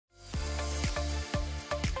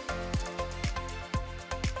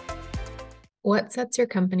What sets your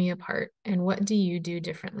company apart, and what do you do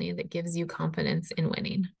differently that gives you confidence in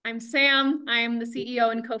winning? I'm Sam. I'm the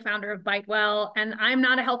CEO and co-founder of bitewell, and I'm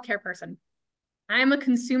not a healthcare person. I'm a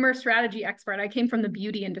consumer strategy expert. I came from the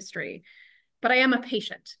beauty industry, but I am a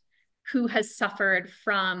patient who has suffered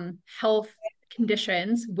from health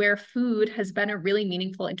conditions where food has been a really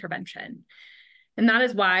meaningful intervention. And that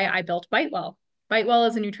is why I built bitewell. bitewell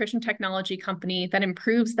is a nutrition technology company that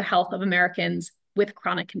improves the health of Americans with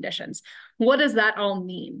chronic conditions. What does that all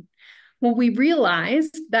mean? Well, we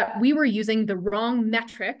realized that we were using the wrong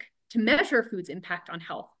metric to measure food's impact on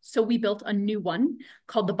health. So we built a new one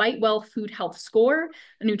called the bitewell Food Health Score,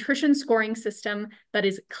 a nutrition scoring system that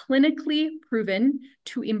is clinically proven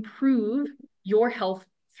to improve your health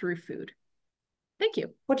through food. Thank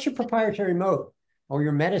you. What's your proprietary mode or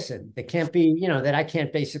your medicine that can't be, that I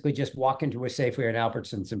can't basically just walk into a Safeway or an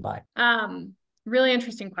Albertsons and buy? Really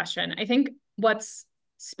interesting question. I think what's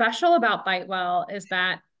special about bitewell is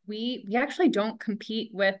that we actually don't compete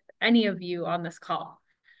with any of you on this call.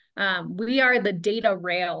 We are the data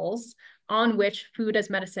rails on which food as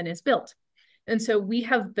medicine is built. And so we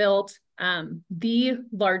have built the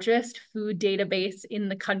largest food database in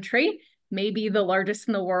the country, maybe the largest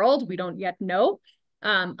in the world, we don't yet know,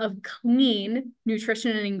 of clean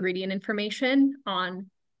nutrition and ingredient information on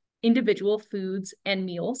individual foods and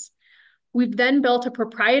meals. We've then built a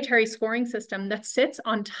proprietary scoring system that sits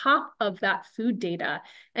on top of that food data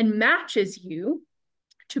and matches you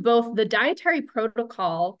to both the dietary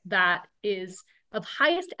protocol that is of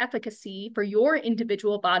highest efficacy for your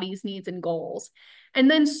individual body's needs and goals, and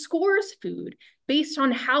then scores food based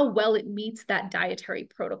on how well it meets that dietary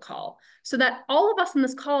protocol, so that all of us in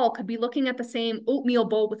this call could be looking at the same oatmeal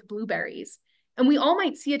bowl with blueberries, and we all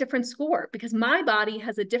might see a different score because my body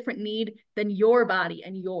has a different need than your body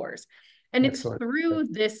and yours. And Excellent. It's through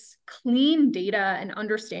this clean data and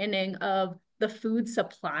understanding of the food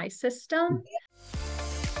supply system